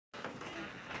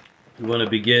We want to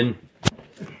begin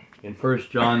in 1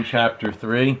 John chapter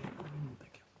 3.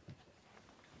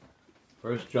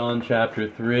 1 John chapter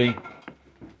 3,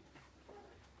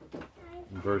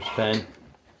 verse 10.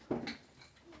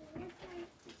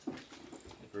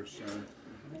 First John.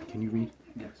 Can you read?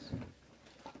 Yes.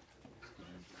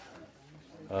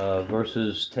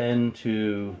 Verses 10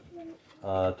 to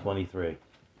 23.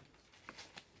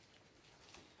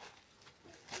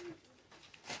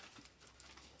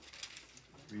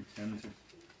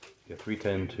 Yeah,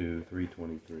 3:10 to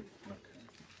 3:23. Okay.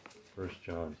 1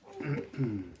 John.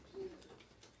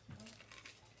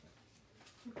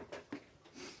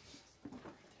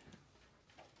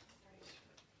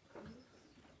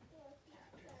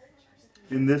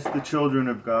 In this the children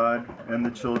of God and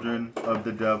the children of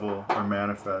the devil are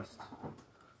manifest.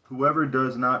 Whoever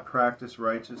does not practice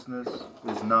righteousness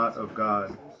is not of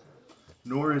God,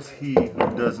 nor is he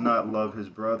who does not love his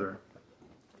brother.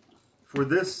 For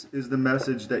this is the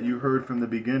message that you heard from the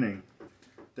beginning,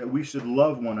 that we should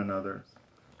love one another,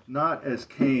 not as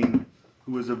Cain,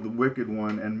 who was of the wicked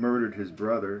one and murdered his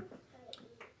brother.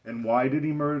 And why did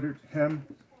he murder him?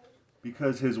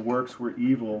 Because his works were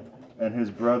evil and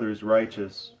his brother's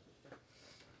righteous.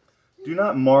 Do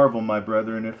not marvel, my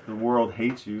brethren, if the world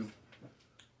hates you.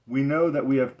 We know that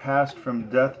we have passed from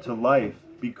death to life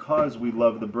because we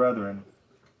love the brethren.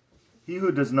 He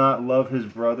who does not love his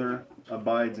brother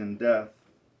abides in death.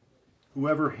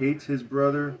 Whoever hates his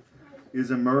brother is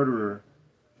a murderer,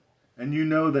 and you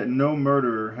know that no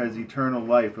murderer has eternal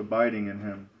life abiding in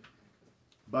him.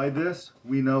 By this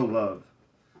we know love,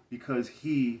 because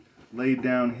he laid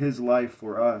down his life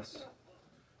for us,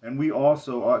 and we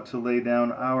also ought to lay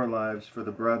down our lives for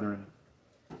the brethren.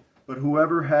 But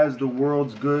whoever has the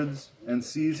world's goods and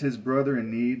sees his brother in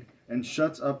need and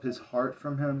shuts up his heart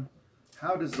from him,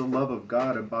 how does the love of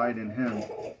God abide in him?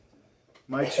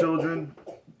 My children,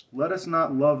 let us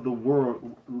not love the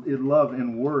world, love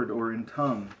in word or in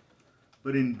tongue,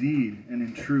 but in deed and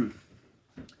in truth.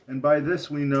 And by this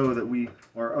we know that we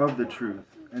are of the truth,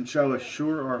 and shall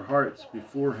assure our hearts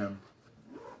before him.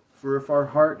 For if our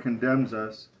heart condemns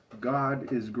us,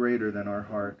 God is greater than our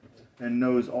heart, and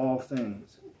knows all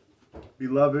things.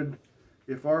 Beloved,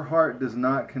 if our heart does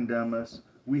not condemn us,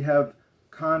 we have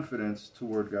confidence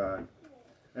toward God.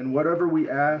 And whatever we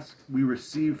ask, we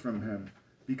receive from him,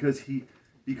 because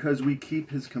we keep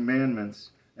his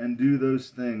commandments and do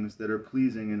those things that are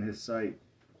pleasing in his sight.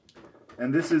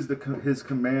 And this is his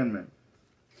commandment,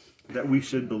 that we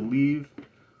should believe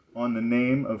on the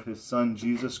name of his Son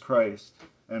Jesus Christ,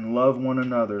 and love one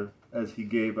another as he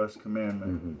gave us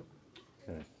commandment.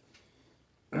 Okay.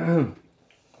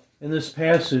 In this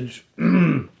passage,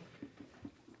 and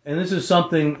this is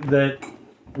something that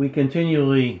we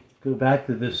continually go back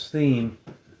to, this theme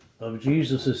of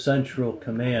Jesus' central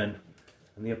command,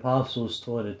 and the apostles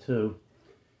taught it too.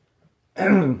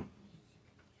 And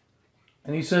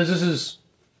he says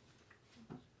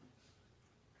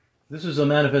this is a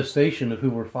manifestation of who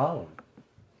we're following.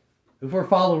 If we're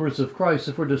followers of Christ,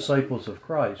 if we're disciples of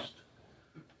Christ,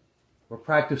 we're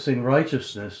practicing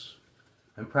righteousness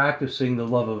and practicing the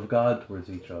love of God towards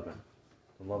each other,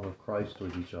 the love of Christ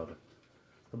towards each other.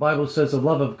 The Bible says the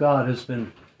love of God has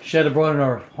been shed abroad in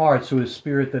our hearts through his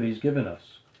Spirit that he's given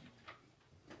us.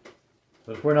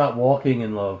 But if we're not walking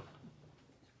in love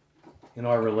in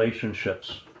our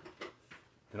relationships,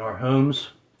 in our homes,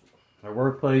 our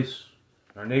workplace,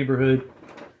 our neighborhood,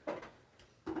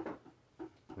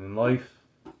 in life,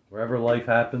 wherever life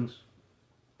happens,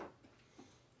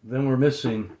 then we're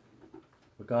missing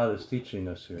what God is teaching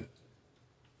us here.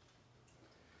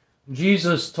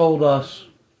 Jesus told us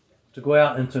to go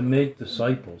out and to make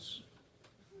disciples,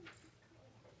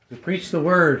 to preach the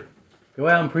word, go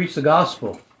out and preach the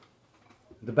gospel,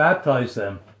 to baptize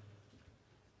them.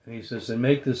 And he says, and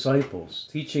make disciples,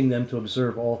 teaching them to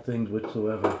observe all things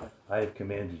whatsoever I have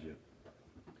commanded you.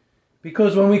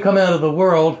 Because when we come out of the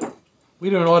world, we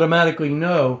don't automatically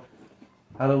know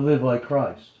how to live like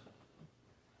Christ.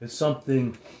 It's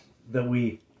something that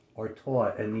we are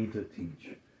taught and need to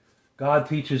teach. God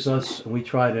teaches us, and we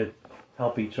try to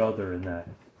help each other in that,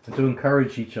 and to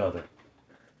encourage each other.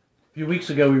 A few weeks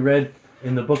ago we read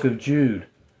in the book of Jude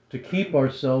to keep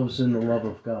ourselves in the love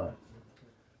of God.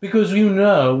 Because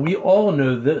we all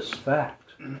know this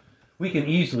fact. We can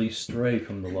easily stray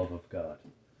from the love of God.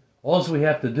 All we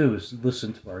have to do is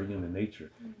listen to our human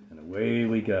nature, and away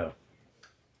we go.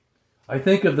 I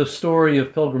think of the story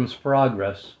of Pilgrim's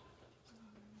Progress.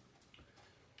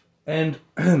 And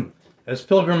as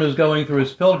Pilgrim is going through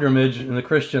his pilgrimage in the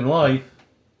Christian life,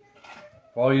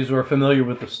 for all you who are familiar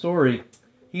with the story,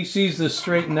 he sees this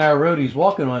straight and narrow road he's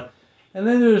walking on, And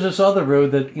then there's this other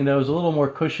road that, is a little more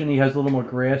cushiony, has a little more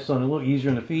grass on it, a little easier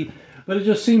on the feet, but it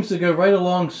just seems to go right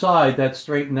alongside that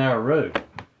straight and narrow road.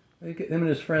 Him and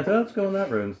his friends, let's go on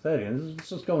that road instead. And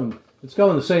it's going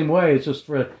the same way. It's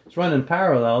running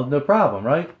parallel, no problem,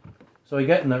 right? So they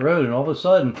get in that road, and all of a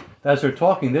sudden, as they're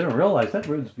talking, they don't realize that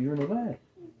road's veering away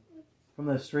from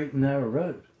that straight and narrow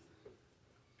road.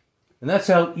 And that's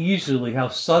how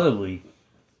subtly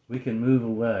we can move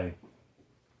away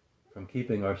from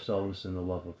keeping ourselves in the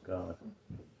love of God.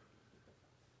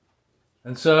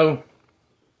 And so,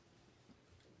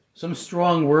 some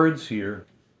strong words here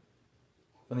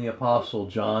from the Apostle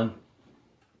John.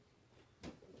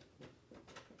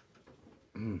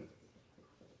 And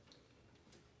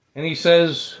he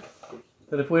says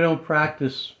that if we don't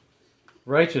practice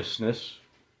righteousness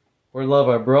or love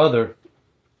our brother,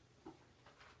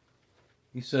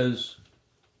 he says,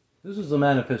 this is the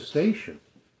manifestation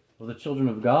of the children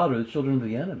of God or the children of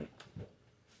the enemy.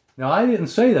 Now, I didn't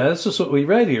say that. That's just what we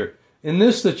read here. In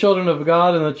this, the children of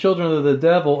God and the children of the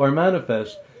devil are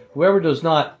manifest. Whoever does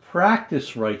not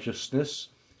practice righteousness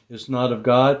is not of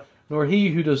God, nor he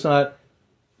who does not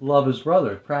love his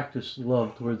brother. Practice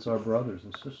love towards our brothers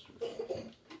and sisters.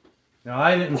 Now,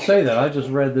 I didn't say that. I just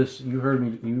read this. You heard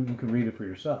me. You can read it for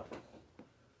yourself.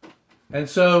 And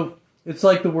so, it's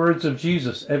like the words of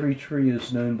Jesus, every tree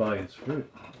is known by its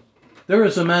fruit. There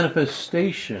is a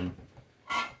manifestation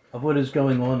of what is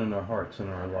going on in our hearts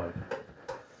and our life.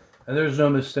 And there's no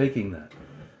mistaking that.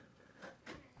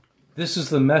 This is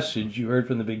the message you heard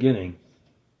from the beginning,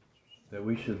 that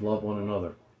we should love one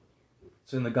another.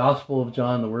 It's in the Gospel of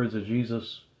John, the words of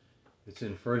Jesus. It's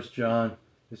in 1 John.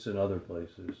 It's in other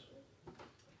places.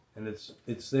 And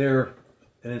it's there,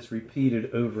 and it's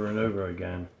repeated over and over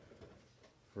again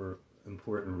for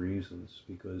important reasons,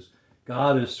 because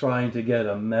God is trying to get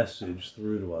a message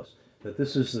through to us, that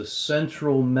this is the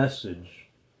central message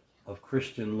of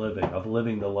Christian living, of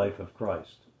living the life of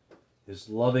Christ, is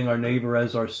loving our neighbor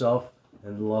as ourselves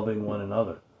and loving one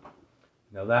another.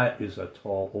 Now that is a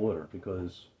tall order,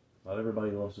 because not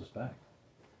everybody loves us back.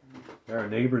 There are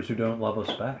neighbors who don't love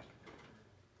us back.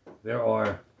 There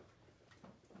are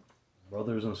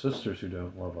brothers and sisters who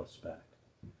don't love us back.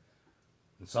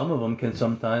 And some of them can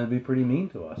sometimes be pretty mean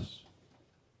to us.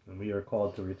 And we are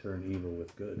called to return evil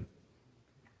with good.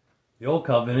 The old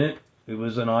covenant, it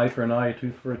was an eye for an eye, a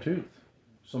tooth for a tooth.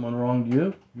 Someone wronged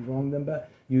you, you wrong them back.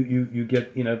 You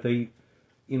get, if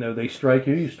they strike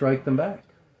you, you strike them back.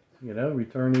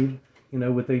 Return,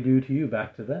 what they do to you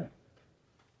back to them.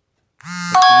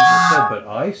 But Jesus said, but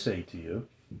I say to you,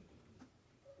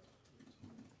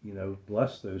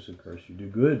 bless those who curse you. Do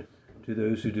good to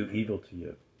those who do evil to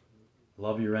you.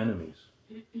 Love your enemies.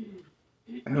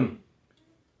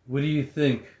 What do you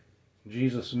think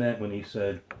Jesus meant when he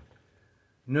said,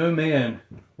 no man,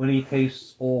 when he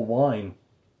tastes all wine,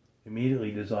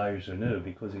 immediately desires a new,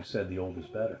 because he said the old is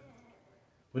better?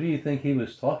 What do you think he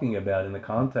was talking about in the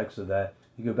context of that?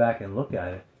 You go back and look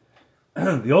at it.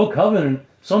 The old covenant,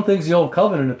 some things the old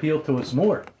covenant appealed to us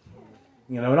more.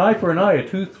 An eye for an eye, a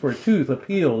tooth for a tooth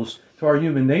appeals to our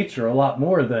human nature a lot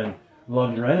more than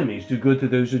love your enemies, do good to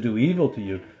those who do evil to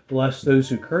you, bless those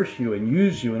who curse you and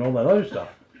use you and all that other stuff.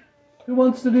 Who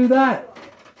wants to do that?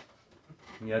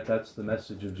 And yet that's the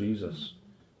message of Jesus,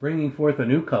 bringing forth a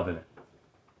new covenant.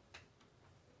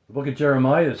 The book of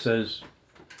Jeremiah says,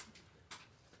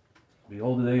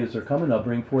 behold, the days are coming, I'll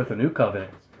bring forth a new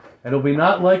covenant. And it'll be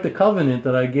not like the covenant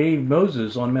that I gave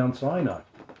Moses on Mount Sinai.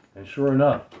 And sure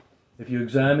enough, if you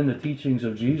examine the teachings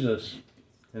of Jesus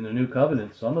in the new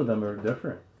covenant, some of them are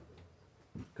different.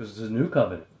 Because it's a new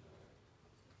covenant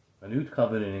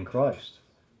in Christ.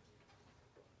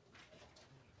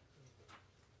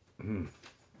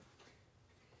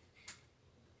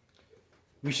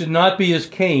 We should not be as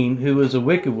Cain, who was a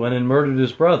wicked one and murdered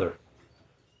his brother.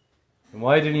 And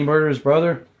why did he murder his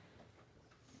brother?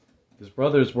 His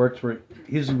brother's works were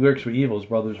evil, his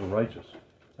brothers were righteous.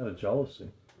 Out of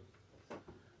jealousy.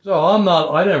 So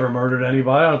I never murdered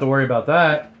anybody, I don't have to worry about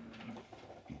that.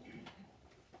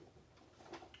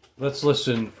 Let's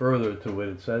listen further to what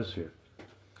it says here.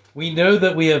 We know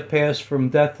that we have passed from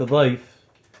death to life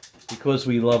because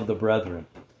we love the brethren.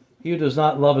 He who does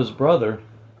not love his brother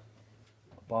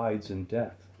abides in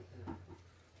death.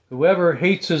 Whoever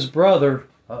hates his brother,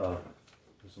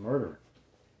 is a murderer.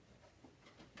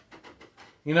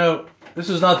 This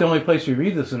is not the only place we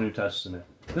read this in the New Testament.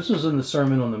 This was in the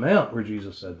Sermon on the Mount where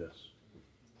Jesus said this.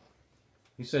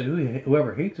 He said,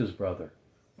 whoever hates his brother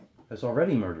has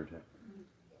already murdered him.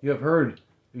 You have heard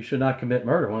you should not commit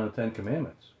murder, one of the 10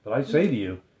 Commandments. But I say to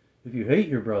you, if you hate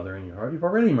your brother in your heart, you've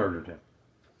already murdered him.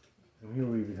 And here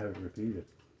we have it repeated.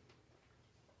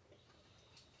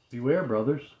 Beware,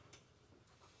 brothers.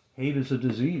 Hate is a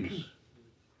disease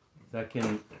that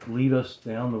can lead us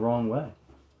down the wrong way.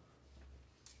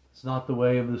 It's not the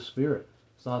way of the Spirit.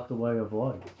 It's not the way of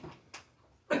life.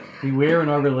 Beware in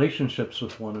our relationships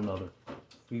with one another.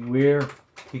 Beware,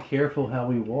 be careful how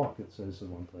we walk, it says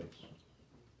in one place.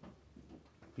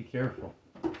 Be careful.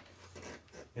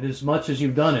 Inasmuch as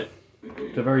you've done it,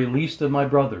 to the very least of my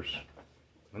brothers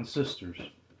and sisters,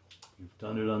 you've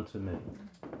done it unto me.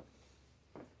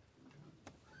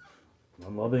 A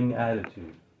loving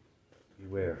attitude.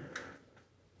 Beware.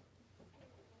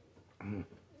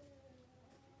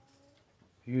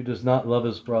 He who does not love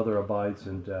his brother abides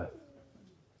in death.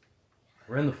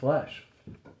 We're in the flesh.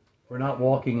 We're not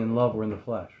walking in love, we're in the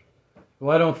flesh.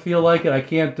 Well, I don't feel like it, I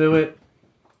can't do it.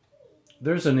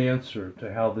 There's an answer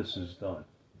to how this is done.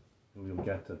 And we'll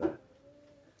get to that.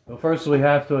 But first we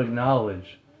have to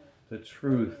acknowledge the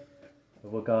truth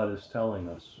of what God is telling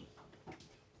us.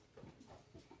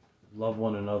 Love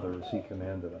one another as He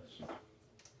commanded us.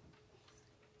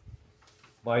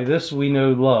 By this we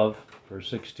know love, verse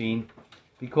 16,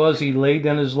 because He laid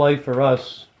down His life for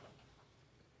us,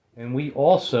 and we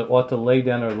also ought to lay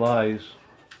down our lives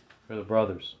for the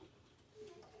brothers.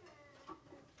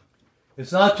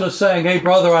 It's not just saying, hey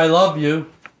brother, I love you,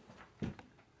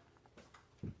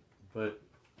 but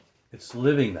it's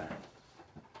living that.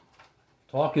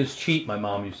 Talk is cheap, my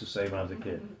mom used to say when I was a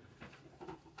kid.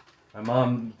 My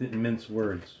mom didn't mince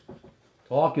words.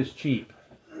 Talk is cheap.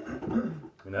 You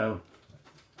know?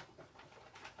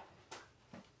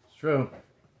 It's true.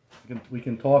 We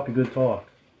can talk a good talk.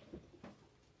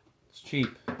 It's cheap.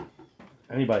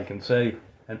 Anybody can say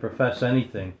and profess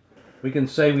anything. We can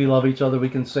say we love each other. We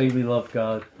can say we love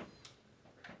God.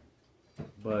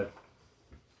 But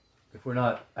if we're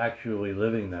not actually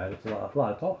living that, it's a lot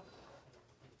of talk.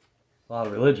 A lot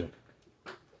of religion.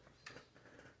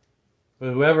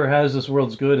 But whoever has this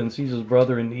world's good and sees his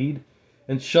brother in need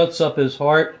and shuts up his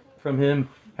heart from him,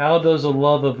 how does the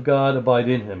love of God abide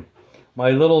in him? My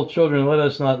little children, let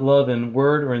us not love in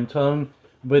word or in tongue,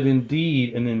 but in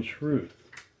deed and in truth.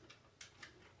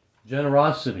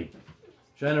 Generosity.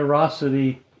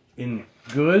 Generosity in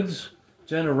goods,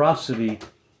 generosity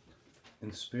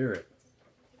in spirit.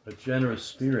 A generous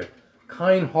spirit.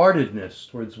 Kind-heartedness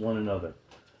towards one another.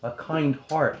 A kind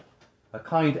heart. A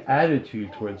kind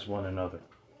attitude towards one another.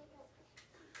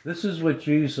 This is what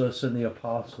Jesus and the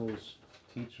apostles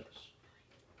teach us.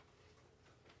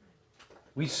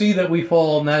 We see that we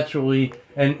fall naturally,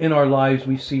 and in our lives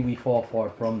we see we fall far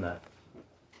from that.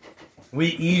 We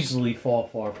easily fall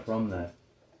far from that.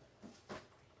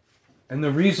 And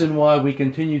the reason why we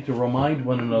continue to remind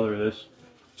one another of this,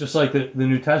 just like the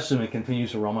New Testament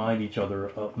continues to remind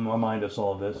us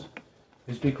all of this,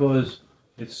 is because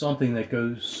it's something that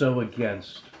goes so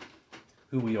against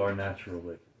who we are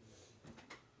naturally.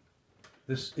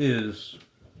 This is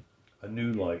a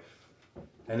new life.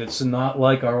 And it's not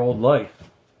like our old life.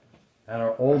 And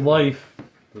our old life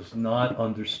does not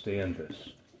understand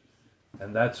this.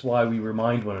 And that's why we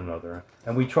remind one another.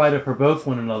 And we try to provoke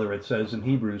one another, it says in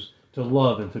Hebrews, to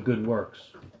love and to good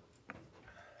works.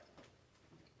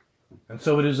 And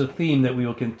so it is a theme that we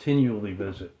will continually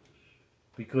visit,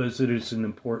 because it is an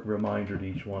important reminder to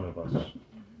each one of us.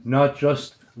 Not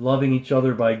just loving each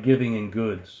other by giving in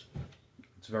goods.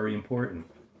 It's very important.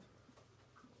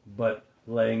 But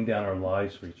laying down our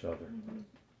lives for each other.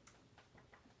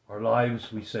 Our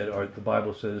lives, we said, the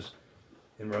Bible says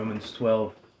in Romans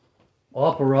 12,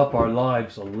 offer up our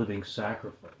lives a living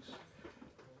sacrifice.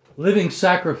 Living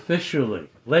sacrificially.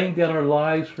 Laying down our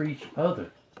lives for each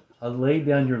other. A lay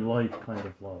down your life kind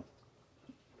of love.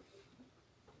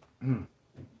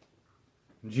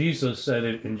 Jesus said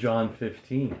it in John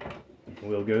 15.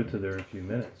 We'll go to there in a few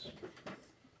minutes.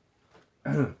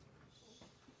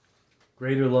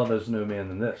 Greater love has no man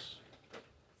than this,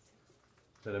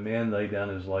 that a man lay down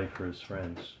his life for his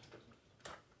friends.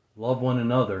 Love one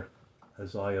another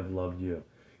as I have loved you.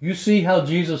 You see how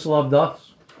Jesus loved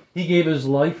us? He gave his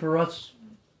life for us.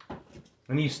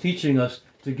 And he's teaching us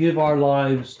to give our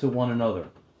lives to one another.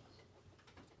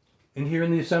 And here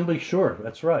in the assembly, sure,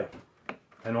 that's right.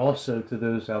 And also to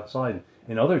those outside,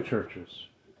 in other churches.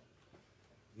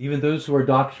 Even those who are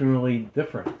doctrinally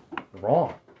different,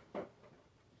 wrong.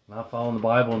 Not following the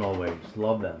Bible in all ways.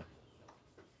 Love them.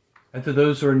 And to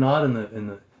those who are not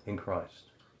in Christ,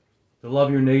 to love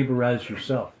your neighbor as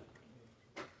yourself.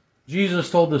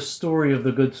 Jesus told the story of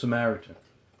the Good Samaritan.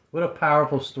 What a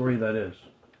powerful story that is.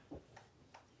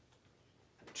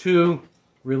 Two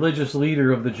religious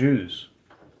leaders of the Jews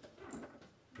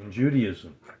in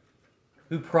Judaism,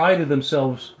 who prided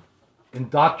themselves in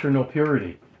doctrinal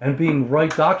purity and being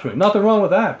right doctrinally. Nothing wrong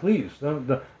with that, please.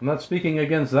 I'm not speaking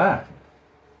against that.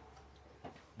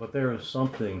 But there is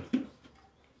something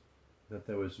that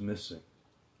there was missing.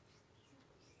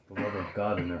 The love of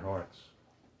God in their hearts.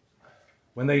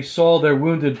 When they saw their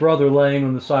wounded brother laying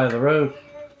on the side of the road,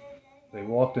 they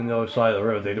walked on the other side of the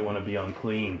road. They didn't want to be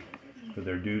unclean for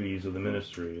their duties of the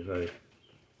ministry. They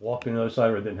walked on the other side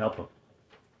of the road, didn't help them.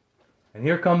 And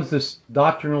here comes this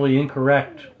doctrinally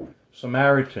incorrect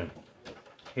Samaritan,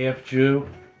 half Jew,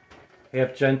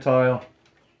 half Gentile,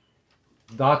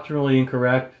 doctrinally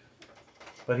incorrect,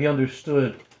 but he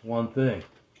understood one thing: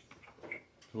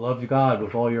 to love God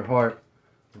with all your heart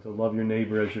and to love your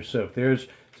neighbor as yourself.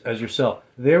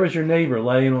 There is your neighbor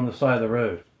laying on the side of the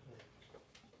road.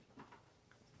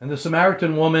 And the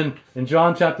Samaritan woman in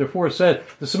John chapter 4 said,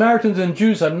 the Samaritans and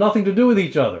Jews have nothing to do with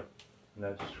each other. And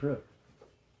that's true.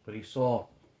 But he saw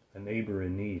a neighbor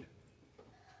in need.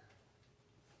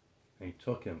 And he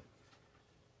took him.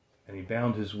 And he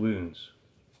bound his wounds.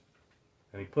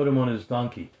 And he put him on his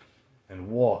donkey and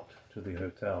walked to the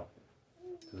hotel,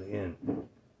 to the inn.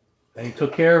 And he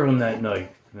took care of him that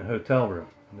night in the hotel room,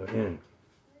 in the inn.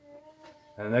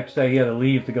 And the next day he had to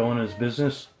leave to go on his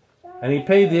business. And he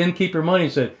paid the innkeeper money. He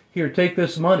said, here, take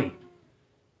this money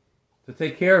to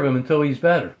take care of him until he's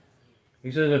better.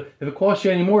 He said, if it costs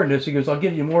you any more than this, he goes, I'll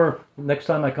give you more next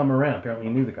time I come around. Apparently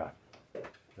he knew the guy.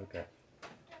 Okay.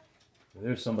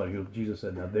 There's somebody who, Jesus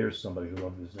said, now there's somebody who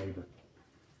loved his neighbor.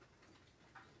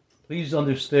 Please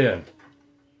understand,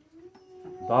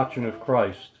 the doctrine of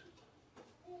Christ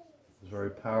is very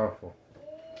powerful.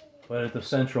 But at the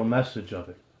central message of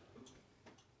it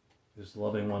is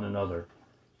loving one another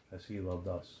as he loved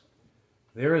us.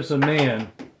 There is a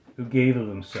man who gave of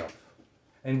himself,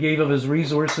 and gave of his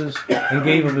resources, and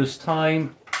gave of his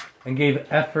time, and gave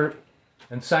effort,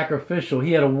 and sacrificial.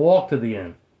 He had to walk to the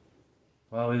end,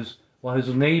 while his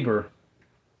neighbor,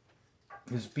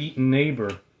 his beaten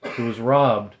neighbor, who was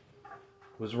robbed,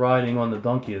 was riding on the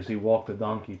donkey as he walked the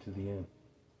donkey to the inn.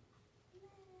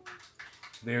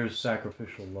 There's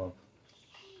sacrificial love.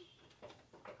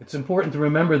 It's important to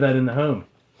remember that in the home.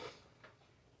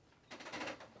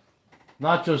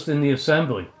 Not just in the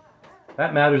assembly.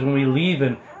 That matters when we leave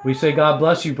and we say, God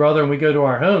bless you, brother, and we go to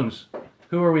our homes.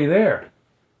 Who are we there? Are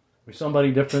we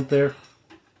somebody different there?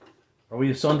 Are we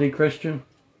a Sunday Christian?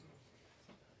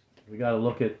 We got to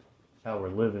look at how we're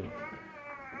living.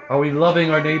 Are we loving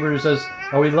our neighbors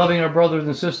are we loving our brothers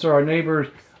and sisters, our neighbors,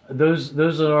 those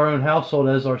in our own household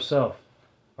as ourselves?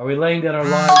 Are we laying down our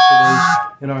lives for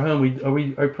those in our home? Are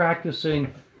we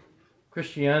practicing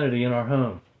Christianity in our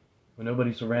home when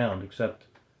nobody's around except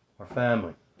our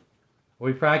family? Are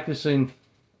we practicing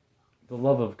the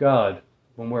love of God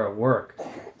when we're at work,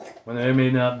 when there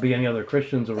may not be any other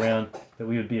Christians around that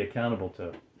we would be accountable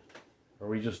to? Are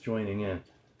we just joining in?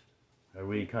 Are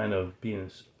we kind of being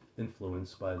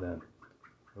influenced by them?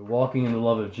 We're walking in the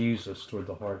love of Jesus toward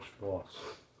the harsh boss.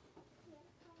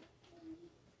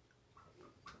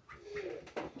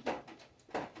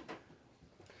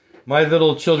 My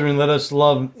little children, let us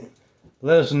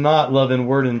not love in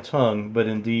word and tongue, but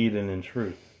in deed and in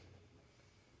truth.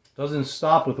 It doesn't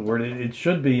stop with the word. It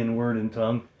should be in word and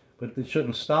tongue, but it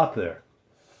shouldn't stop there.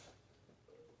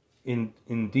 In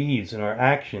deeds, in our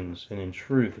actions, and in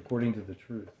truth, according to the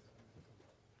truth.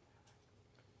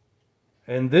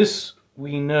 And this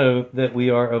we know that we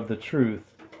are of the truth,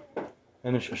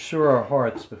 and assure our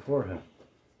hearts before Him.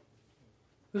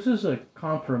 This is a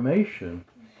confirmation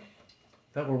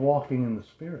that we're walking in the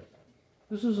Spirit.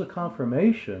 This is a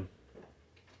confirmation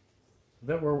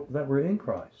that we're in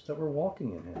Christ, that we're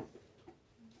walking in Him,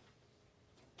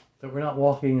 that we're not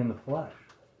walking in the flesh.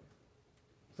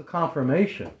 It's a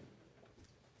confirmation.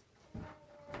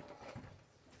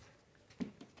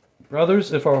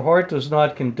 Brothers, if our heart does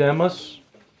not condemn us,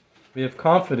 we have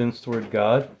confidence toward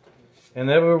God, and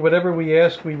that whatever we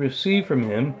ask we receive from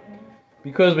Him,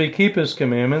 because we keep His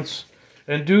commandments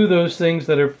and do those things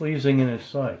that are pleasing in His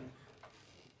sight.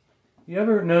 You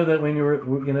ever know that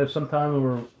when sometimes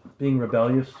we're being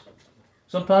rebellious,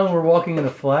 sometimes we're walking in the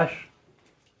flesh,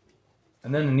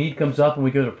 and then the need comes up and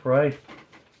we go to pray?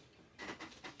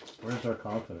 Where's our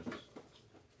confidence?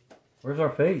 Where's our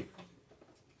faith?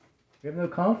 We have no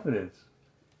confidence.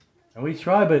 And we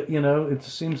try, but, it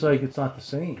seems like it's not the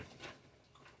same.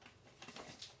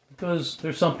 Because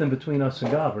there's something between us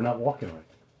and God. We're not walking right.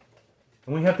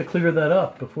 And we have to clear that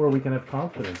up before we can have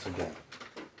confidence again.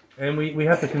 And we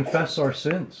have to confess our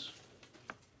sins.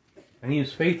 And He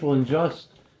is faithful and just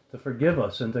to forgive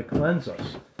us and to cleanse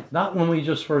us. Not when we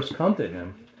just first come to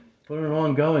Him, but in an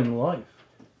ongoing life.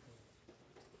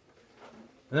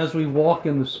 And as we walk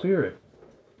in the Spirit,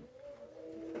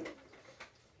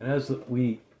 And as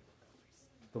the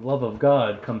love of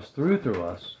God comes through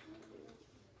us,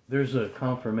 there's a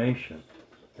confirmation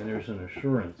and there's an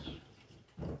assurance.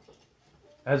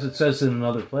 As it says in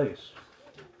another place,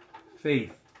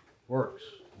 faith works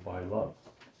by love.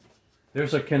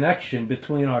 There's a connection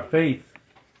between our faith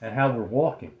and how we're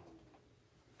walking.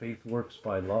 Faith works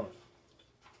by love.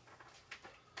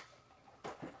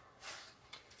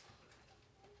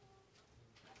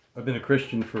 I've been a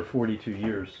Christian for 42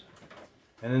 years.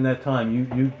 And in that time,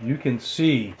 you can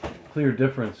see clear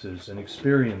differences and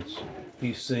experience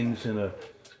these things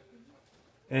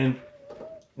and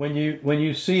when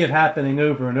you see it happening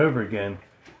over and over again,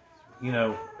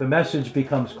 the message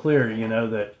becomes clear,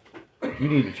 that you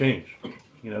need to change.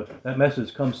 That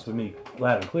message comes to me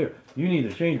loud and clear. You need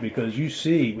to change because you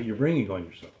see what you're bringing on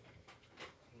yourself.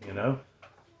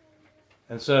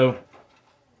 And so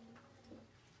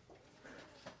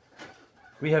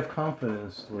we have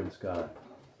confidence towards God.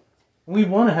 We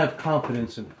want to have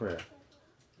confidence in prayer.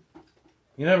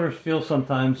 You never feel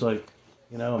sometimes like,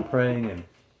 I'm praying and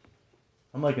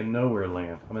I'm like in nowhere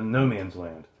land. I'm in no man's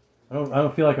land. I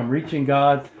don't feel like I'm reaching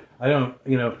God. I don't,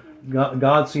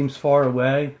 God seems far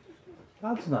away.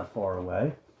 God's not far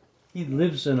away. He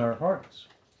lives in our hearts.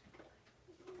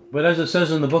 But as it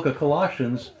says in the book of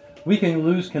Colossians, we can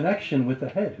lose connection with the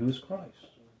head, who's Christ.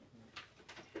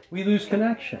 We lose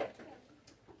connection.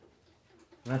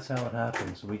 And that's how it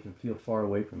happens. We can feel far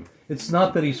away from him. It's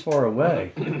not that he's far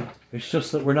away. It's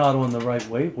just that we're not on the right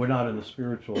way. We're not in the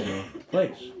spiritual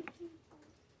place.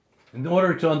 In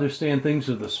order to understand things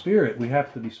of the Spirit, we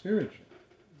have to be spiritual.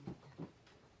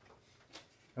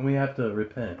 And we have to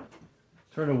repent.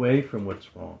 Turn away from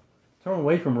what's wrong. Turn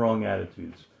away from wrong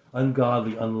attitudes,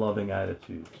 ungodly, unloving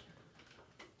attitudes.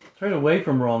 Turn away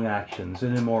from wrong actions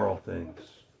and immoral things.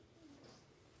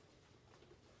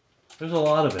 There's a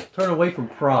lot of it. Turn away from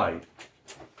pride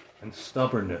and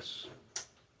stubbornness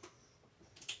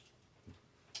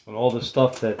and all the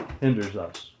stuff that hinders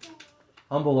us.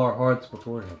 Humble our hearts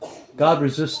before him. God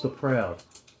resists the proud,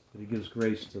 but he gives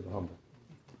grace to the humble.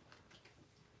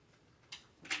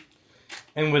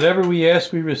 And whatever we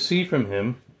ask, we receive from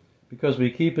him, because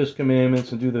we keep his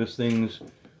commandments and do those things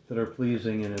that are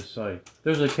pleasing in his sight.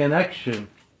 There's a connection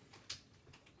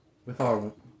with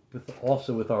our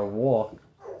walk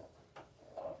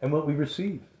and what we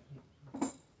receive.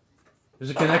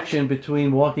 There's a connection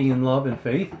between walking in love and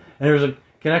faith, and there's a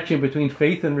connection between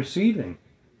faith and receiving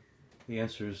the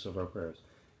answers of our prayers.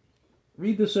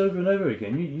 Read this over and over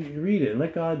again. You read it and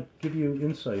let God give you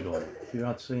insight on it if you're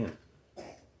not seeing it.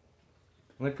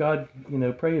 Let God,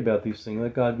 pray about these things.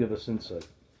 Let God give us insight.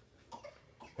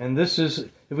 And this is,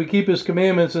 if we keep his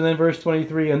commandments, and then verse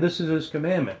 23, and this is his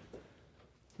commandment.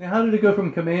 Now, how did it go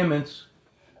from commandments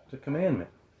to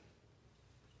commandment?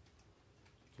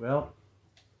 Well,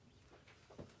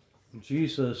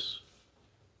 Jesus,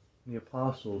 the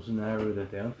apostles, narrowed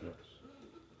it down to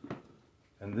us.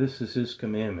 And this is his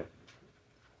commandment.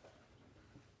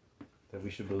 That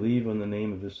we should believe on the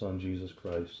name of his Son, Jesus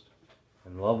Christ,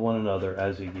 and love one another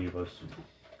as he gave us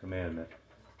commandment.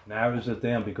 Narrows it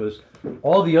down because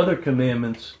all the other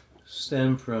commandments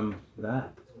stem from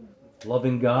that.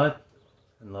 Loving God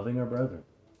and loving our brethren.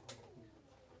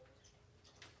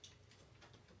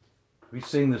 We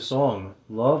sing the song,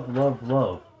 love, love,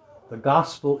 love. The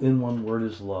gospel in one word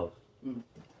is love.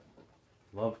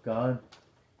 Love God,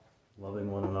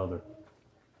 loving one another.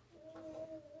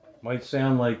 Might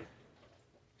sound like,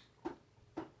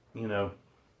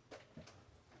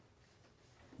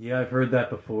 yeah, I've heard that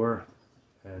before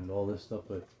and all this stuff,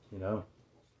 but,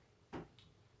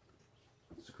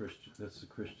 that's the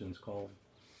Christian's call.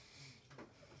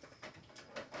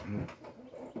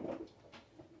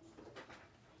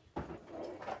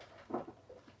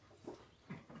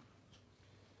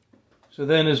 So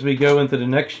then as we go into the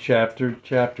next chapter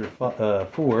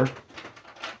 4,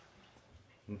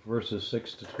 verses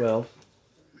 6 to 12.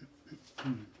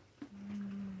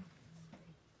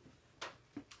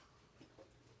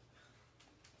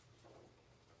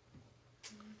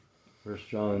 1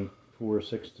 John 4,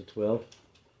 6 to 12.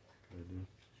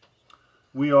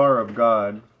 We are of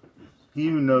God. He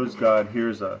who knows God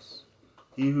hears us.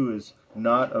 He who is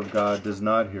not of God does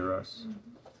not hear us.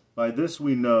 By this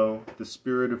we know the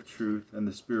spirit of truth and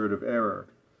the spirit of error.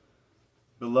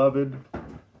 Beloved,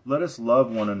 let us love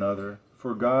one another,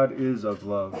 for God is of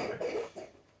love.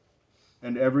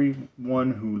 And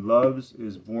everyone who loves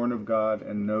is born of God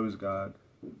and knows God.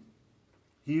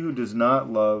 He who does not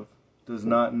love does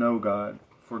not know God,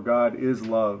 for God is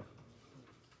love.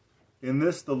 In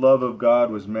this the love of God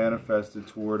was manifested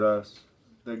toward us,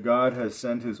 that God has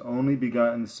sent his only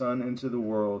begotten Son into the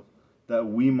world, that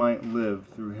we might live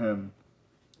through him.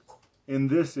 In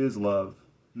this is love,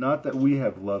 not that we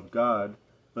have loved God,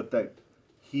 but that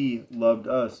he loved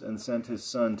us and sent his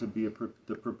Son to be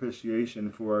the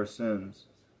propitiation for our sins.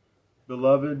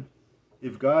 Beloved,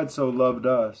 if God so loved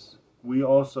us, we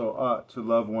also ought to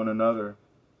love one another.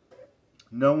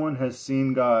 No one has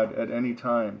seen God at any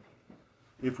time.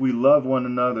 If we love one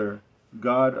another,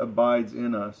 God abides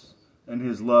in us, and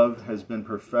his love has been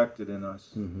perfected in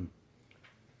us. Mm-hmm.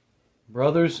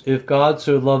 Brothers, if God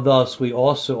so loved us, we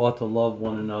also ought to love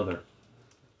one another.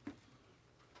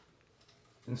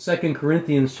 In 2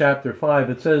 Corinthians chapter 5,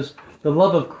 it says, the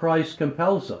love of Christ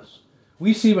compels us.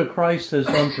 We see what Christ has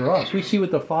done for us. We see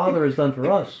what the Father has done for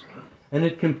us. And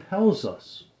it compels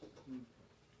us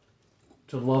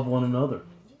to love one another.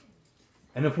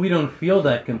 And if we don't feel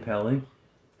that compelling,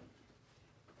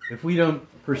 if we don't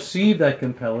perceive that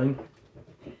compelling,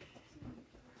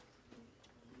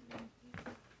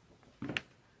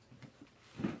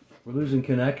 we're losing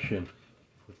connection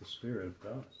with the Spirit of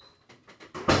God.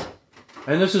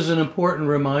 And this is an important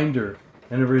reminder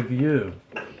and a review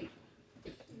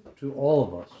to all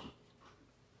of us,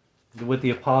 what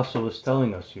the apostle is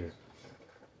telling us here.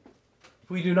 If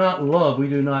we do not love, we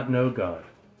do not know God.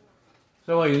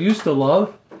 So I used to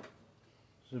love,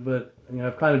 but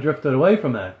I've kind of drifted away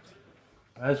from that.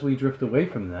 As we drift away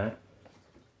from that,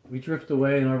 we drift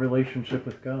away in our relationship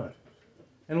with God.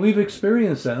 And we've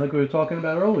experienced that, like we were talking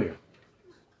about earlier.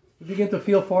 We begin to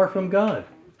feel far from God.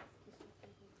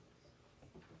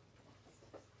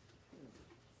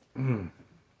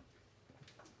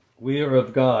 We are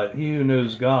of God. He who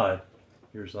knows God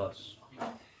hears us.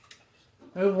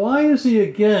 Now, why is he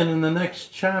again in the next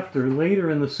chapter,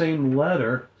 later in the same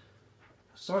letter,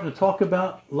 starting to talk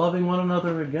about loving one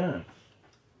another again?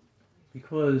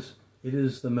 Because it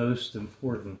is the most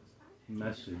important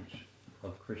message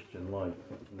of Christian life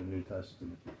in the New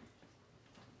Testament.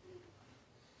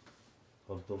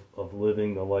 Of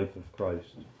living the life of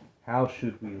Christ. How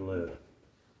should we live?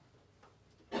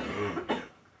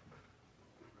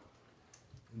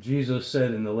 Jesus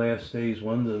said in the last days,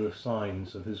 one of the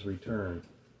signs of his return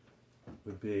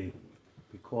would be,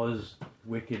 because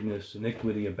wickedness,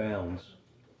 iniquity abounds,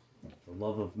 the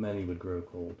love of many would grow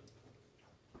cold.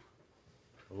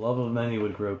 The love of many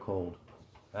would grow cold.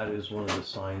 That is one of the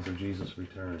signs of Jesus'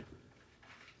 return.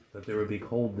 That there would be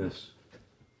coldness,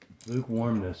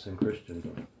 lukewarmness in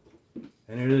Christendom.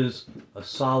 And it is a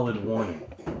solid warning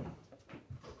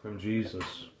from Jesus.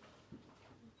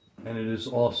 And it is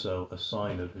also a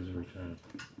sign of his return.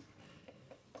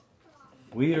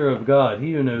 We are of God.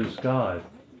 He who knows God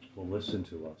will listen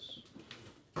to us.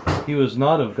 He who is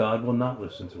not of God will not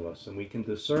listen to us. And we can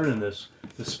discern in this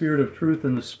the spirit of truth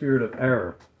and the spirit of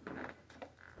error.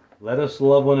 Let us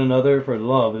love one another, for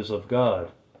love is of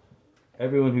God.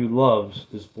 Everyone who loves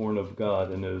is born of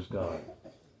God and knows God.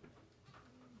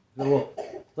 Well,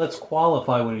 let's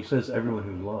qualify when he says everyone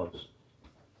who loves.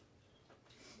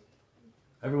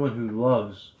 Everyone who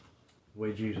loves the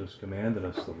way Jesus commanded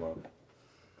us to love.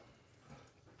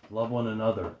 Love one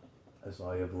another as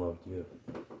I have loved you.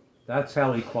 That's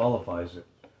how he qualifies it.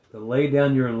 To lay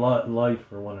down your life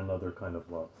for one another kind of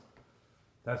love.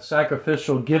 That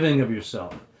sacrificial giving of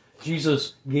yourself.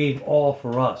 Jesus gave all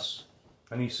for us.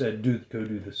 And he said, go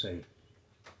do the same.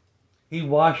 He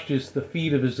washed the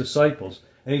feet of his disciples.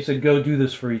 And he said, go do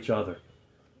this for each other.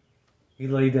 He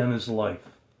laid down his life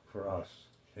for us.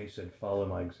 And he said, follow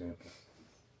my example.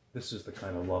 This is the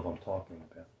kind of love I'm talking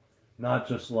about. Not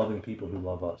just loving people who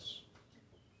love us,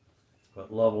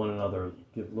 but love one another,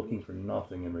 looking for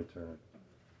nothing in return,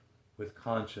 with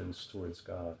conscience towards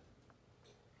God.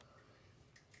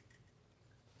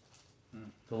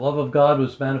 The love of God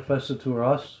was manifested to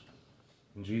us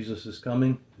in Jesus'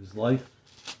 coming, his life,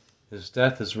 his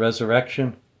death, his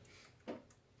resurrection.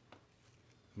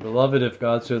 Beloved, if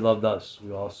God so loved us,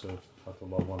 we also ought to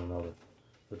love one another.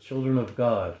 The children of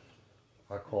God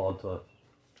are called to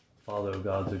follow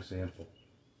God's example.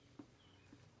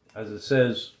 As it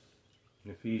says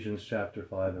in Ephesians chapter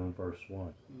 5 and verse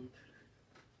 1.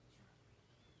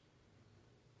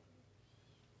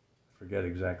 I forget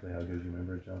exactly how it goes. You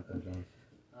remember it, John?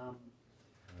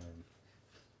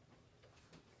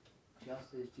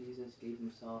 Just as Jesus gave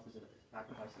himself as a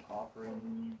sacrificial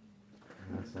offering.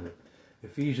 That's not it.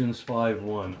 Ephesians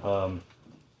 5:1.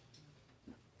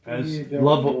 As Ye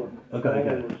love, therefore, okay,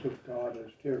 followers of God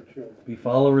as dear children. be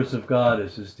followers of God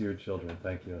as his dear children.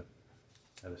 Thank you.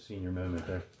 Had a senior moment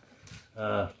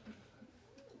there.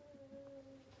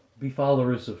 Be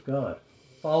followers of God,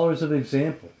 followers of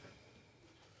example.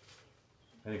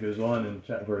 And it goes on in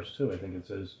verse 2. I think it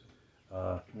says,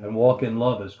 and walk in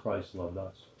love as Christ loved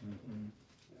us. Mm-hmm.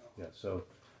 Yeah, so,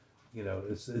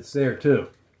 it's there too.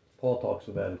 Paul talks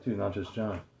about it too, not just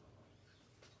John.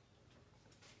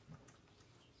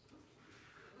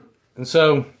 And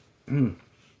so,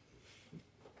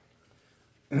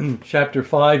 chapter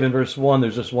 5 and verse 1,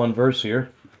 there's just one verse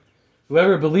here.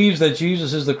 Whoever believes that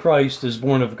Jesus is the Christ is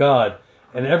born of God,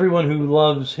 and everyone who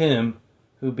loves him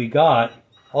who begot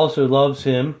also loves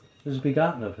him who is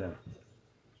begotten of him.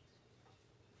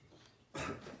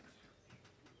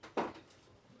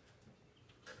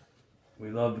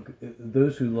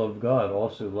 Those who love God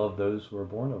also love those who are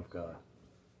born of God.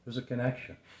 There's a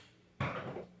connection.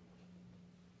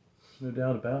 No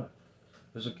doubt about it.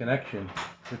 There's a connection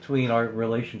between our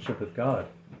relationship with God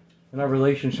and our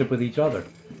relationship with each other.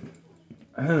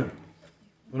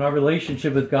 When our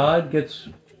relationship with God gets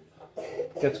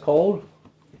cold,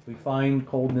 we find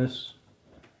coldness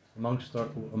amongst our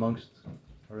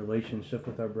relationship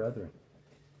with our brethren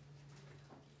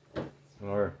and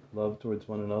our love towards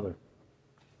one another.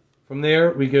 From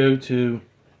there, we go to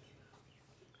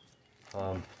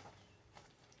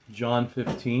John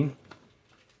 15.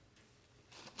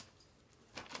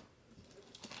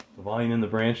 The vine and the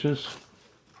branches.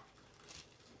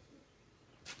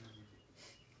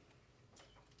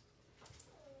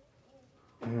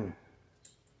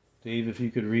 Dave, if you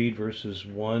could read verses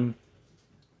 1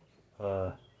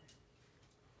 to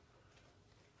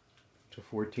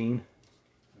 14.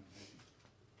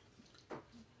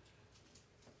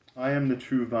 I am the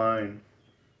true vine,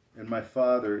 and my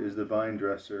Father is the vine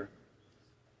dresser.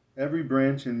 Every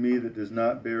branch in me that does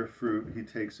not bear fruit he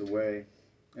takes away,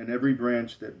 and every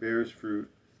branch that bears fruit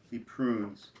he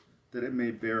prunes, that it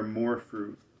may bear more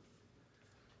fruit.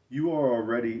 You are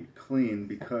already clean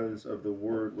because of the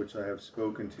word which I have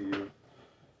spoken to you.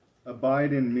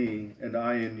 Abide in me, and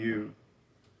I in you.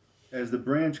 As the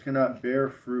branch cannot bear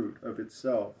fruit of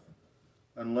itself,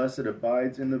 unless it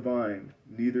abides in the vine,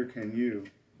 neither can you,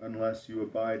 unless you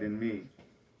abide in me.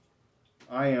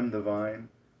 I am the vine,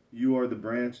 you are the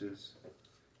branches.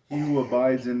 He who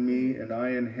abides in me and I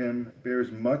in him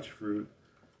bears much fruit,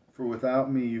 for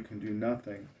without me you can do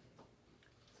nothing.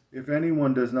 If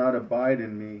anyone does not abide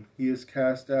in me, he is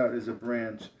cast out as a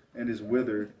branch and is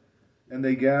withered, and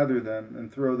they gather them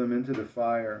and throw them into the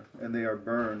fire, and they are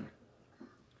burned.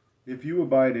 If you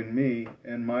abide in me,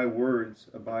 and my words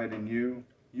abide in you,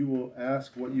 you will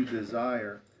ask what you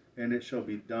desire, and it shall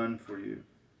be done for you.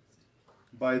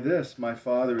 By this my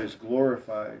Father is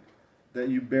glorified, that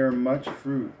you bear much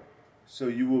fruit, so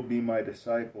you will be my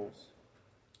disciples.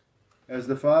 As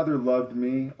the Father loved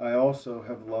me, I also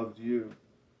have loved you.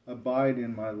 Abide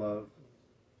in my love.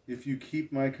 If you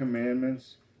keep my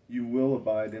commandments, you will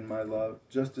abide in my love,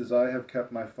 just as I have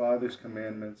kept my Father's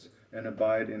commandments and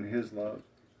abide in his love.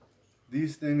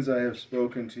 These things I have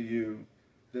spoken to you,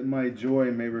 that my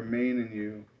joy may remain in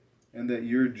you, and that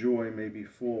your joy may be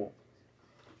full.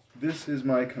 This is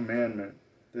my commandment,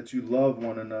 that you love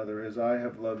one another as I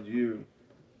have loved you.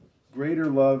 Greater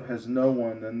love has no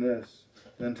one than this,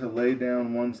 than to lay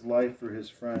down one's life for his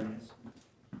friends.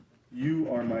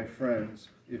 You are my friends,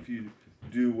 if you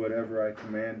do whatever I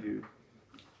command you.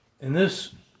 In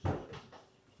this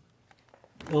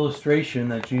illustration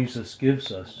that Jesus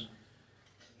gives us,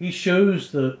 he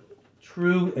shows the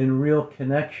true and real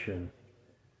connection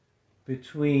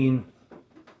between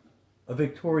a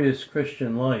victorious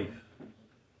Christian life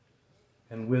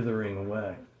and withering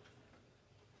away.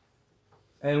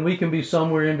 And we can be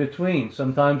somewhere in between.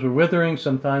 Sometimes we're withering,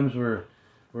 sometimes we're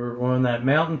on that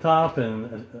mountaintop,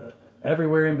 and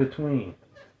everywhere in between.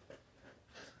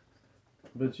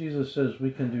 But Jesus says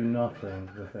we can do nothing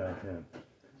without him.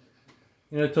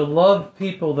 To love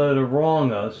people that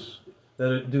wrong us,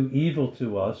 that do evil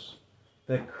to us,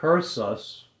 that curse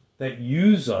us, that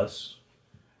use us,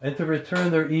 and to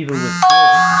return their evil with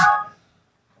good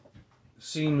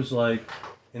seems like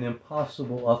an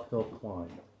impossible uphill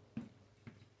climb.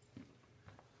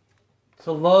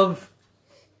 To love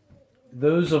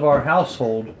those of our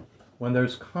household when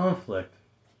there's conflict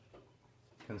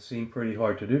can seem pretty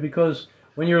hard to do, because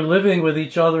when you're living with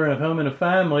each other in a home and a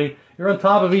family, you're on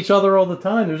top of each other all the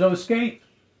time. There's no escape.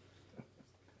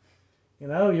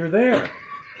 You're there.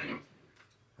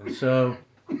 And so,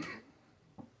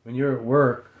 when you're at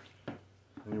work,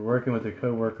 and you're working with your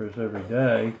coworkers every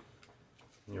day,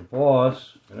 and your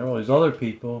boss, and all these other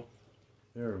people,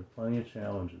 there are plenty of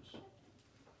challenges.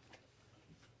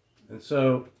 And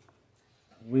so,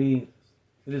 it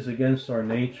is against our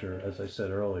nature, as I said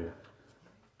earlier,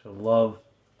 to love,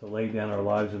 to lay down our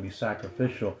lives and be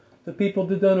sacrificial to people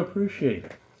that don't appreciate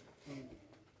it.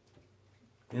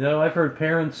 I've heard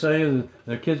parents say as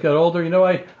their kids got older,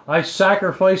 I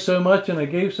sacrificed so much and I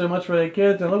gave so much for their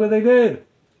kids, and look what they did.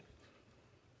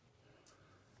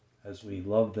 as we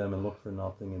love them and look for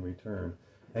nothing in return,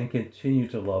 and continue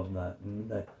to love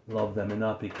them and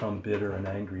not become bitter and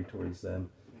angry towards them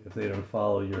if they don't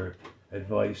follow your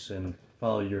advice and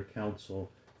follow your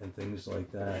counsel and things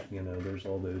like that. There's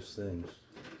all those things.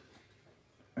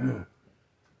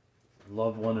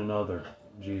 Love one another,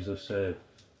 Jesus said,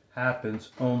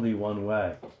 happens only one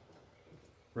way.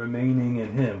 Remaining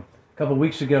in Him. A couple of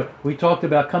weeks ago, we talked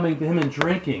about coming to Him and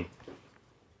drinking.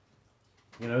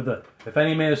 If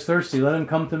any man is thirsty, let him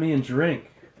come to me and drink.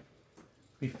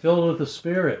 Be filled with the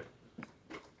Spirit.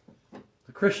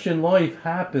 The Christian life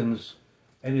happens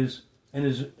and is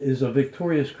a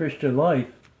victorious Christian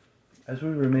life as we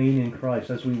remain in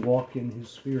Christ, as we walk in His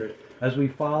Spirit, as we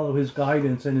follow His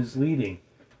guidance and His leading,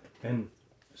 and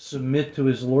submit to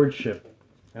His Lordship,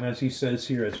 and as He says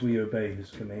here, as we obey His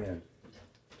command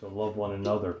to love one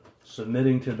another,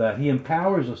 submitting to that. He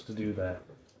empowers us to do that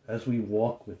as we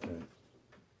walk with Him.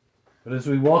 But as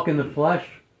we walk in the flesh,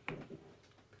 it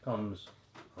becomes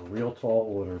a real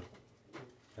tall order.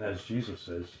 And as Jesus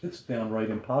says, it's downright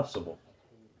impossible.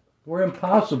 The word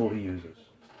impossible He uses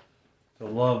to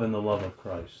love in the love of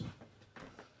Christ.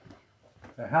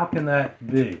 Now, how can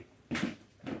that be?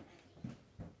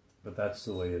 But that's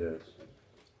the way it is.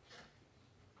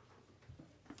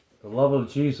 The love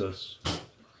of Jesus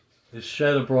is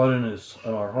shed abroad in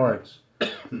our hearts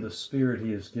through the Spirit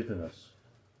He has given us.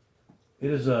 It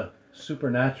is a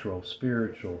supernatural,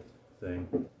 spiritual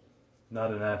thing, not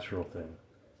a natural thing.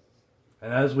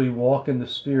 And as we walk in the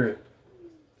Spirit,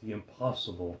 the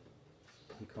impossible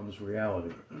becomes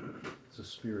reality. It's a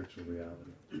spiritual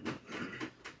reality.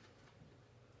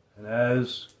 And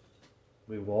as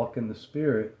we walk in the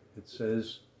Spirit, it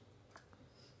says,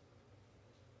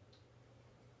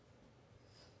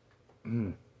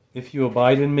 if you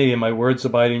abide in me and my words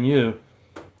abide in you,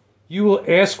 you will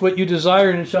ask what you desire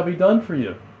and it shall be done for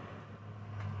you.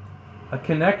 A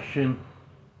connection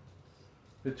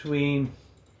between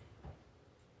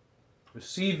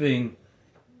receiving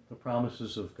the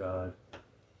promises of God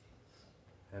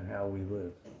and how we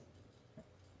live.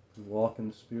 We walk in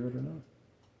the Spirit or not.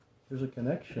 There's a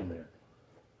connection there.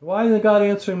 Why isn't God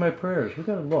answering my prayers? We've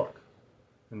got to look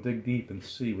and dig deep and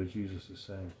see what Jesus is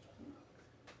saying.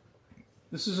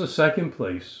 This is a second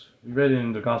place. We read it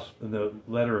in the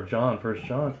letter of John, 1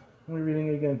 John. And we're reading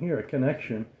it again here. A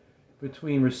connection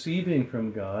between receiving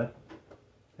from God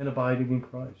and abiding in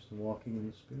Christ and walking in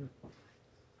the Spirit.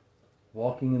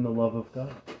 Walking in the love of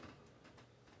God.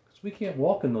 Because we can't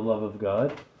walk in the love of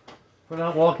God if we're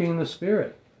not walking in the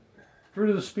Spirit. Fruit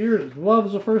of the Spirit, love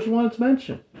is the first one that's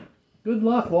mentioned. Good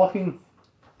luck walking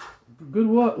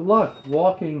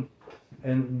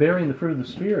and bearing the fruit of the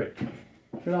Spirit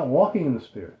if you're not walking in the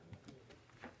Spirit.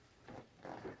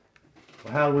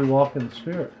 Well, how do we walk in the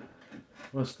Spirit?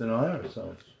 We must deny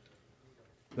ourselves.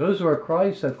 Those who are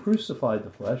Christ have crucified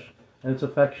the flesh and its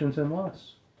affections and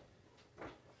lusts.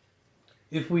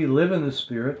 If we live in the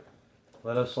Spirit,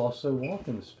 let us also walk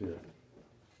in the Spirit.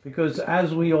 Because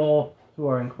as we all who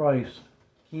are in Christ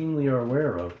keenly are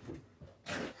aware of,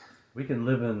 we can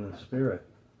live in the Spirit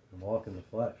and walk in the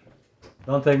flesh.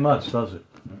 Don't take much, does it?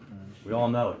 We all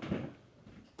know it.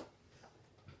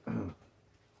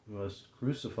 We must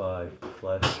crucify the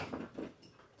flesh,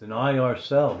 deny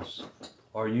ourselves,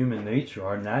 our human nature,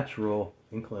 our natural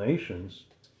inclinations,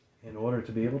 in order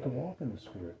to be able to walk in the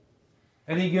Spirit.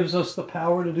 And He gives us the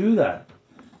power to do that.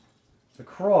 The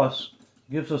cross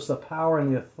gives us the power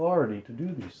and the authority to do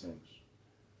these things.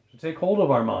 To take hold of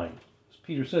our mind. As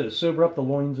Peter says, sober up the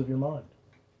loins of your mind.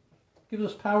 It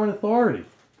gives us power and authority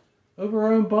over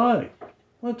our own body. I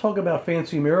want to talk about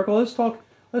fancy miracle. Let's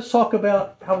talk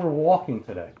about how we're walking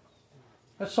today.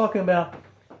 Let's talk about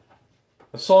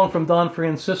a song from Don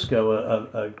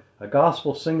Francisco, a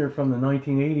gospel singer from the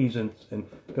 1980s and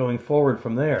going forward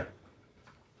from there.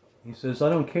 He says, I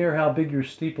don't care how big your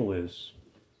steeple is.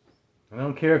 I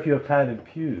don't care if you have padded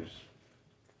pews.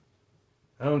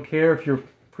 I don't care if your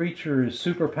preacher is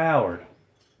super powered.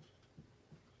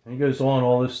 And he goes on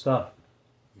all this stuff.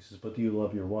 He says, but do you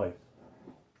love your wife?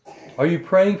 Are you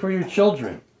praying for your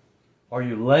children? Are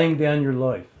you laying down your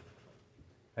life?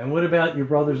 And what about your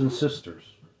brothers and sisters?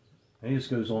 And he just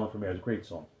goes on from there. It's a great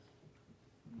song.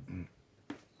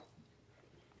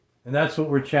 And that's what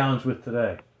we're challenged with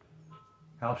today.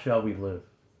 How shall we live?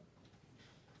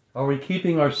 Are we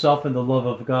keeping ourselves in the love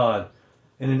of God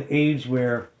in an age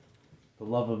where the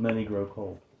love of many grow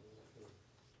cold?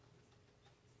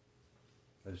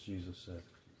 As Jesus said.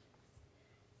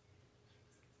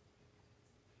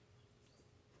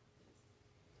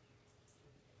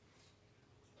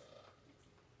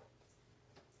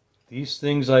 These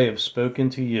things I have spoken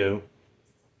to you,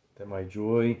 that my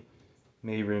joy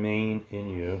may remain in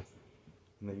you,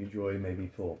 and that your joy may be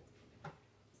full.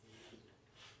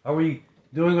 Are we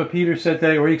doing what Peter said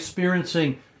today? Are we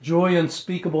experiencing joy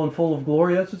unspeakable and full of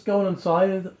glory? That's what's going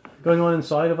on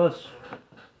inside of us.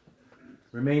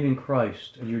 Remain in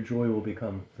Christ, and your joy will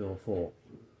become full.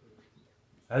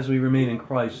 As we remain in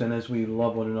Christ, and as we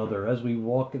love one another, as we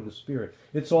walk in the Spirit,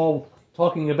 it's all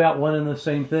talking about one and the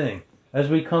same thing. As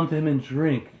we come to Him and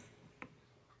drink,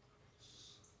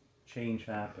 change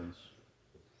happens.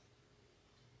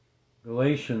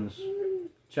 Galatians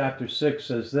chapter 6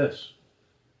 says this: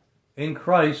 in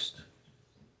Christ,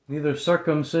 neither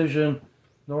circumcision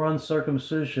nor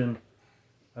uncircumcision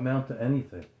amount to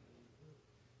anything,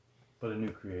 but a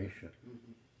new creation.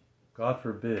 God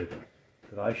forbid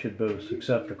that I should boast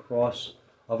except the cross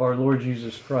of our Lord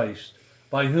Jesus Christ,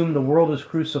 by whom the world is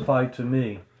crucified to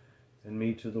me, and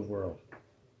me to the world.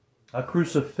 A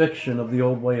crucifixion of the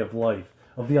old way of life,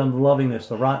 of the unlovingness,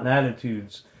 the rotten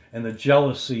attitudes, and the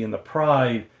jealousy, and the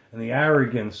pride, and the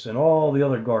arrogance, and all the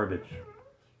other garbage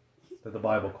that the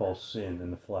Bible calls sin in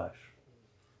the flesh.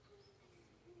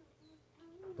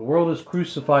 The world is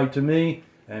crucified to me,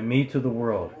 and me to the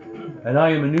world. And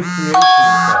I am a new creation in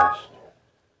Christ.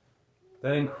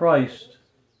 That in Christ,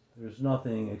 there's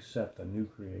nothing except a new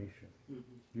creation.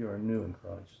 You are new in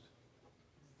Christ.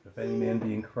 If any man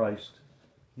be in Christ,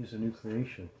 he is a new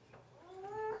creation.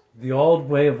 The old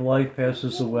way of life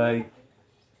passes away.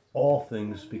 All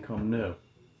things become new.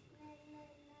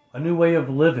 A new way of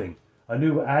living, a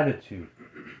new attitude,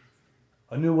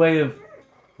 a new way of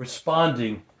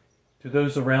responding to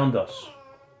those around us.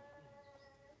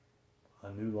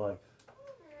 A new life.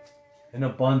 An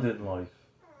abundant life.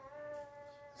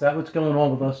 Is that what's going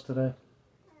on with us today?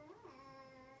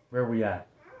 Where are we at?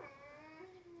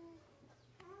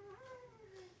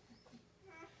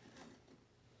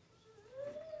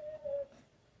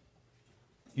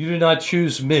 You did not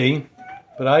choose me,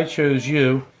 but I chose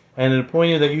you, and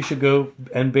appointed that you should go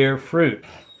and bear fruit,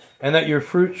 and that your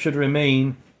fruit should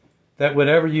remain, that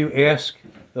whatever you ask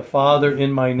the Father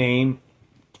in my name,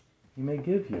 He may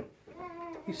give you.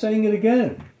 He's saying it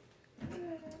again.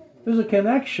 There's a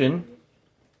connection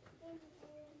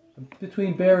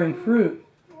between bearing fruit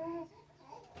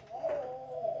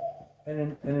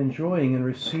and enjoying and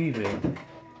receiving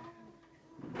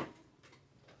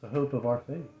the hope of our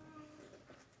faith,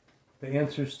 the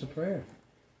answers to prayer.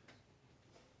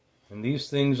 And these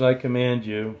things I command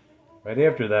you, right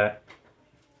after that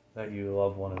you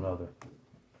love one another.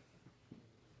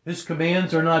 His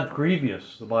commands are not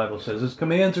grievous, the Bible says. His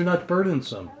commands are not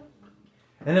burdensome.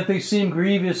 And if they seem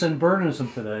grievous and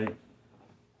burdensome today,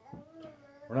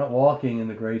 we're not walking in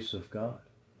the grace of God.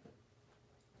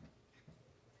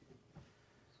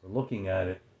 We're looking at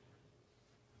it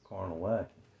the carnal way.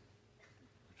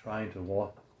 We're trying to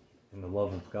walk in the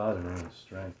love of God and in His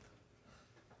strength.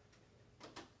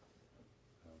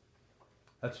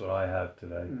 That's what I have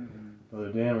today.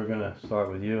 Brother Dan, we're going to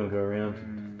start with you and go around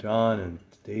to John and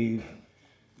Dave.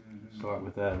 Start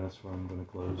with that, and that's where I'm going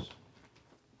to close.